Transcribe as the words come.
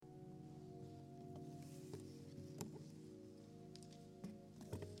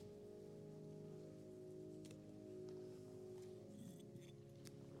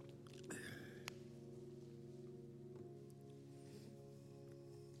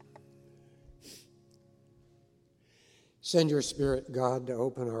Send your Spirit, God, to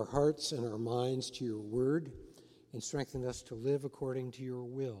open our hearts and our minds to your word and strengthen us to live according to your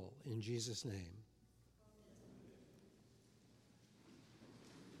will. In Jesus' name.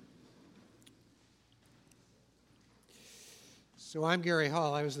 So I'm Gary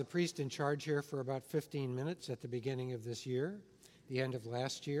Hall. I was the priest in charge here for about 15 minutes at the beginning of this year, the end of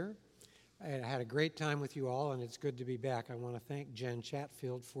last year. I had a great time with you all, and it's good to be back. I want to thank Jen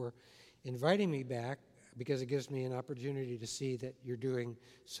Chatfield for inviting me back because it gives me an opportunity to see that you're doing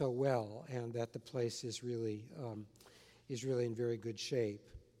so well and that the place is really in very good shape.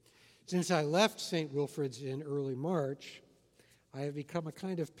 Since I left St. Wilfrid's in early March, I have become a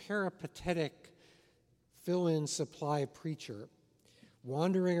kind of peripatetic fill-in supply preacher,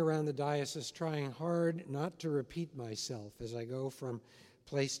 wandering around the diocese trying hard not to repeat myself as I go from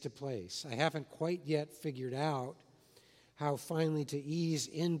place to place. I haven't quite yet figured out how finally to ease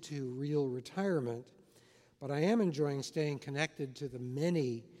into real retirement, but I am enjoying staying connected to the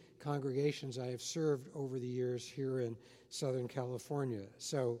many congregations I have served over the years here in Southern California.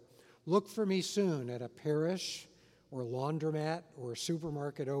 So look for me soon at a parish or laundromat or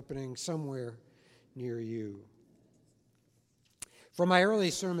supermarket opening somewhere near you. From my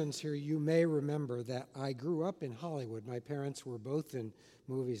early sermons here, you may remember that I grew up in Hollywood. My parents were both in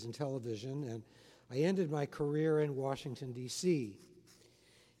movies and television, and I ended my career in Washington, D.C.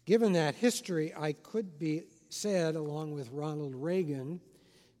 Given that history, I could be said, along with Ronald Reagan,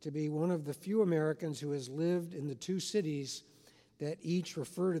 to be one of the few Americans who has lived in the two cities that each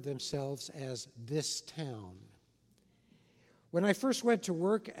refer to themselves as this town. When I first went to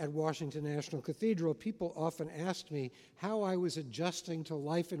work at Washington National Cathedral, people often asked me how I was adjusting to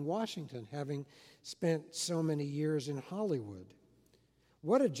life in Washington, having spent so many years in Hollywood.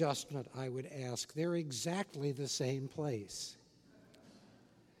 What adjustment, I would ask? They're exactly the same place.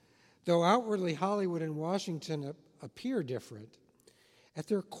 Though outwardly Hollywood and Washington appear different, at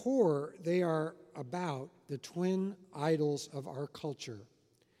their core they are about the twin idols of our culture,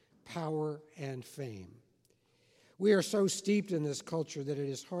 power and fame. We are so steeped in this culture that it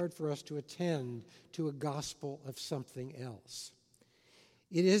is hard for us to attend to a gospel of something else.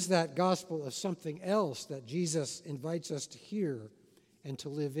 It is that gospel of something else that Jesus invites us to hear and to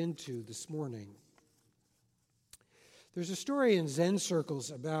live into this morning. There's a story in Zen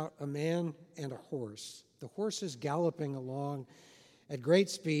circles about a man and a horse. The horse is galloping along at great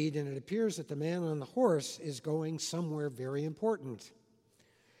speed, and it appears that the man on the horse is going somewhere very important.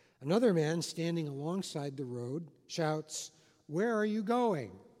 Another man standing alongside the road shouts, "Where are you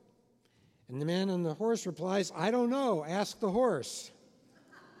going?" And the man on the horse replies, "I don't know, ask the horse."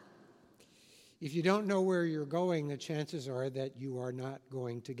 If you don't know where you're going, the chances are that you are not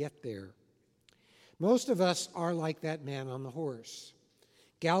going to get there. Most of us are like that man on the horse,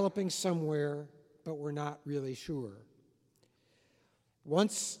 galloping somewhere, but we're not really sure.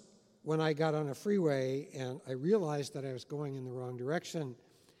 Once, when I got on a freeway and I realized that I was going in the wrong direction,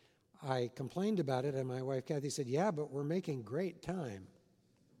 I complained about it, and my wife Kathy said, "Yeah, but we're making great time."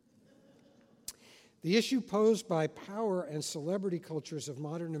 The issue posed by power and celebrity cultures of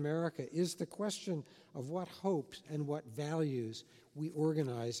modern America is the question of what hopes and what values we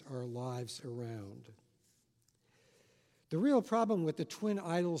organize our lives around. The real problem with the twin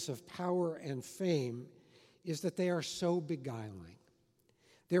idols of power and fame is that they are so beguiling.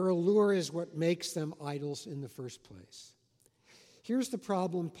 Their allure is what makes them idols in the first place. Here's the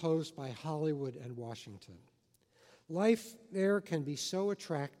problem posed by Hollywood and Washington. Life there can be so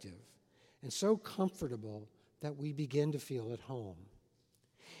attractive and so comfortable that we begin to feel at home.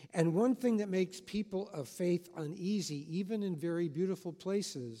 And one thing that makes people of faith uneasy, even in very beautiful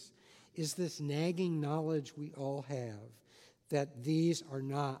places, is this nagging knowledge we all have that these are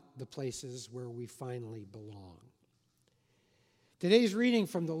not the places where we finally belong. Today's reading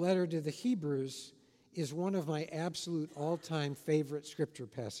from the letter to the Hebrews is one of my absolute all-time favorite scripture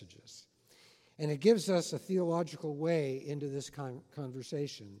passages, and it gives us a theological way into this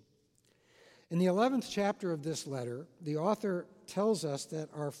conversation. In the 11th chapter of this letter, the author tells us that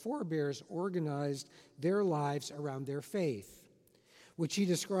our forebears organized their lives around their faith, which he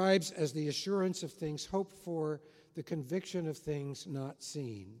describes as the assurance of things hoped for, the conviction of things not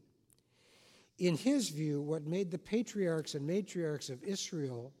seen. In his view, what made the patriarchs and matriarchs of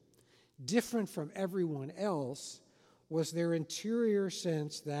Israel different from everyone else was their interior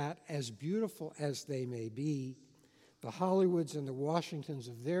sense that, as beautiful as they may be, the Hollywoods and the Washingtons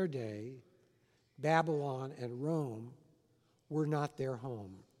of their day, Babylon and Rome, were not their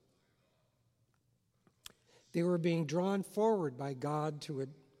home. They were being drawn forward by God to a...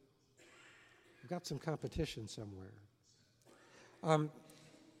 We've got some competition somewhere.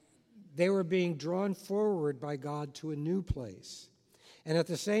 They were being drawn forward by God to a new place. And at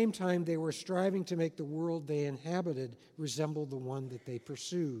the same time, they were striving to make the world they inhabited resemble the one that they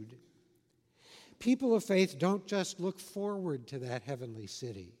pursued. People of faith don't just look forward to that heavenly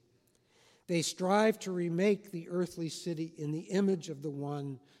city. They strive to remake the earthly city in the image of the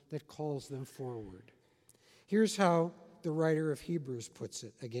one that calls them forward. Here's how the writer of Hebrews puts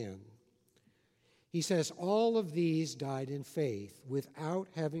it again. He says, all of these died in faith without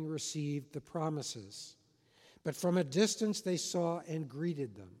having received the promises. But from a distance they saw and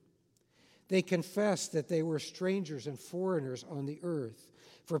greeted them. They confessed that they were strangers and foreigners on the earth.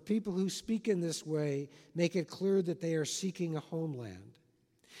 For people who speak in this way make it clear that they are seeking a homeland.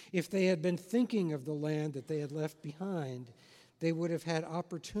 If they had been thinking of the land that they had left behind, they would have had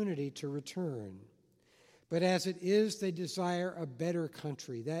opportunity to return. But as it is, they desire a better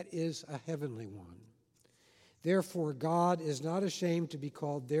country, that is, a heavenly one. Therefore, God is not ashamed to be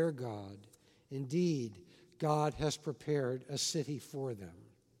called their God. Indeed, God has prepared a city for them.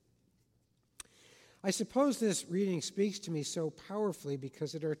 I suppose this reading speaks to me so powerfully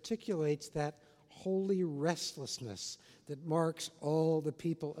because it articulates that holy restlessness that marks all the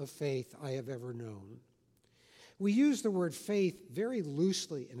people of faith I have ever known. We use the word faith very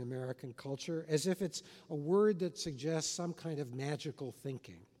loosely in American culture, as if it's a word that suggests some kind of magical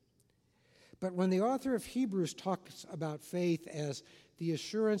thinking. But when the author of Hebrews talks about faith as the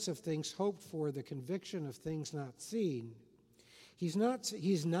assurance of things hoped for, the conviction of things not seen, he's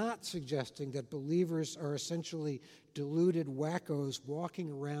not suggesting that believers are essentially deluded wackos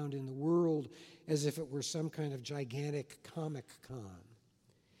walking around in the world as if it were some kind of gigantic comic con.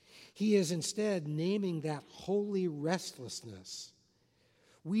 He is instead naming that holy restlessness.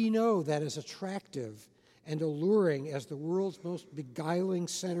 We know that as attractive and alluring as the world's most beguiling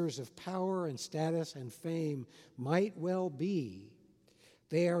centers of power and status and fame might well be,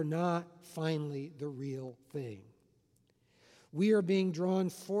 they are not finally the real thing. We are being drawn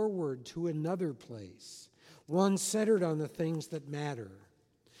forward to another place, one centered on the things that matter,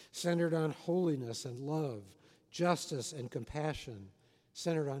 centered on holiness and love, justice and compassion,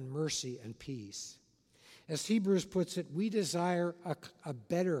 centered on mercy and peace. As Hebrews puts it, we desire a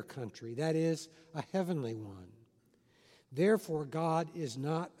better country, that is, a heavenly one. Therefore, God is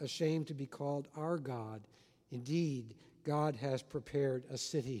not ashamed to be called our God. Indeed, God has prepared a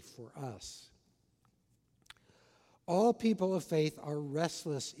city for us. All people of faith are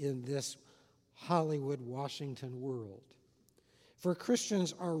restless in this Hollywood, Washington world. For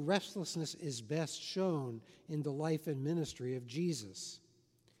Christians, our restlessness is best shown in the life and ministry of Jesus.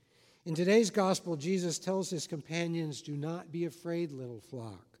 In today's gospel, Jesus tells his companions, "Do not be afraid, little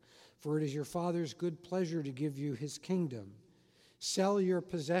flock, for it is your Father's good pleasure to give you his kingdom. Sell your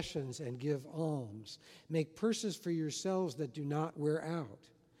possessions and give alms. Make purses for yourselves that do not wear out,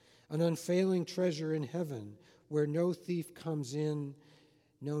 an unfailing treasure in heaven, where no thief comes near,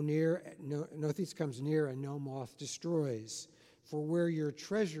 and no moth destroys. For where your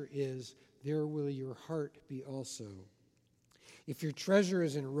treasure is, there will your heart be also. If your treasure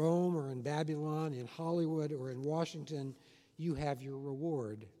is in Rome or in Babylon, in Hollywood or in Washington, you have your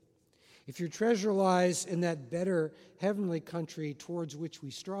reward. If your treasure lies in that better heavenly country towards which we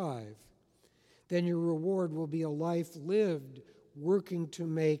strive, then your reward will be a life lived working to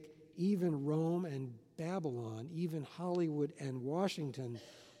make even Rome and Babylon, even Hollywood and Washington,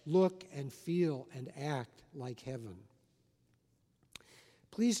 look and feel and act like heaven."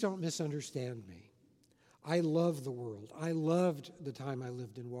 Please don't misunderstand me. I love the world. I loved the time I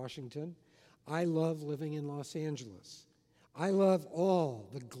lived in Washington. I love living in Los Angeles. I love all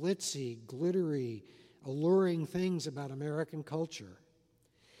the glitzy, glittery, alluring things about American culture.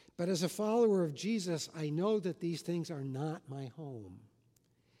 But as a follower of Jesus, I know that these things are not my home.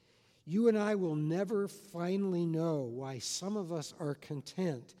 You and I will never finally know why some of us are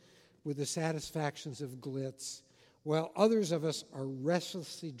content with the satisfactions of glitz, while others of us are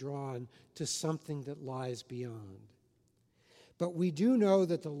restlessly drawn to something that lies beyond. But we do know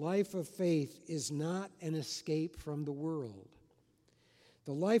that the life of faith is not an escape from the world.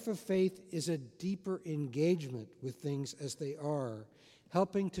 The life of faith is a deeper engagement with things as they are,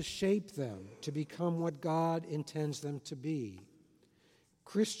 helping to shape them to become what God intends them to be.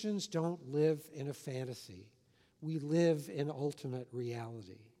 Christians don't live in a fantasy. We live in ultimate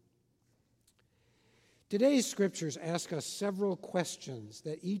reality. Today's scriptures ask us several questions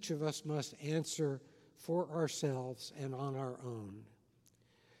that each of us must answer for ourselves and on our own.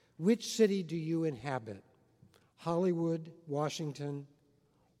 Which city do you inhabit? Hollywood, Washington,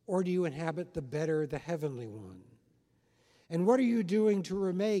 or do you inhabit the better, the heavenly one? And what are you doing to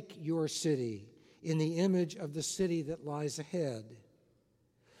remake your city in the image of the city that lies ahead?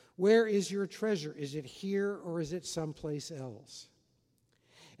 Where is your treasure? Is it here or is it someplace else?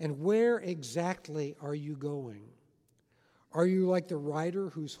 And where exactly are you going? Are you like the rider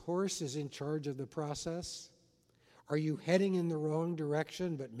whose horse is in charge of the process? Are you heading in the wrong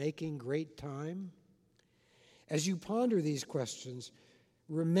direction but making great time? As you ponder these questions,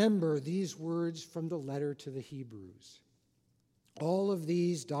 remember these words from the letter to the Hebrews. All of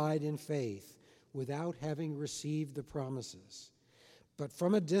these died in faith without having received the promises, but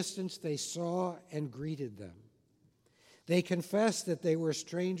from a distance they saw and greeted them. They confessed that they were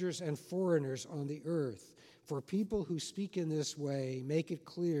strangers and foreigners on the earth, for people who speak in this way make it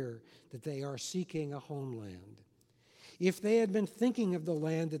clear that they are seeking a homeland. If they had been thinking of the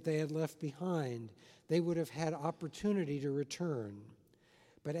land that they had left behind, they would have had opportunity to return.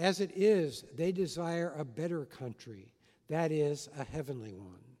 But as it is, they desire a better country, that is, a heavenly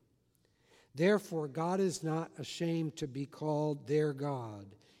one. Therefore, God is not ashamed to be called their God.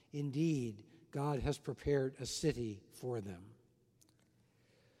 Indeed, God has prepared a city for them.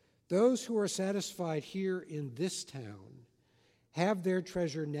 Those who are satisfied here in this town have their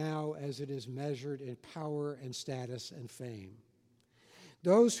treasure now as it is measured in power and status and fame.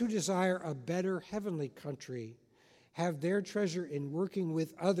 Those who desire a better heavenly country have their treasure in working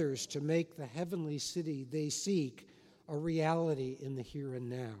with others to make the heavenly city they seek a reality in the here and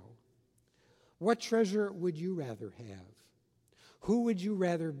now. What treasure would you rather have? Who would you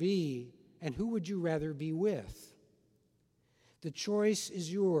rather be, and who would you rather be with? The choice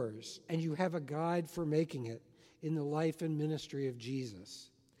is yours, and you have a guide for making it in the life and ministry of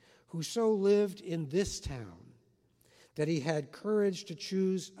Jesus, who so lived in this town that he had courage to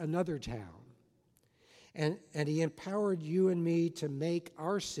choose another town. And he empowered you and me to make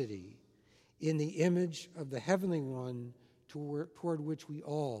our city in the image of the heavenly one toward which we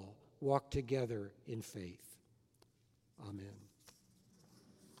all walk together in faith. Amen.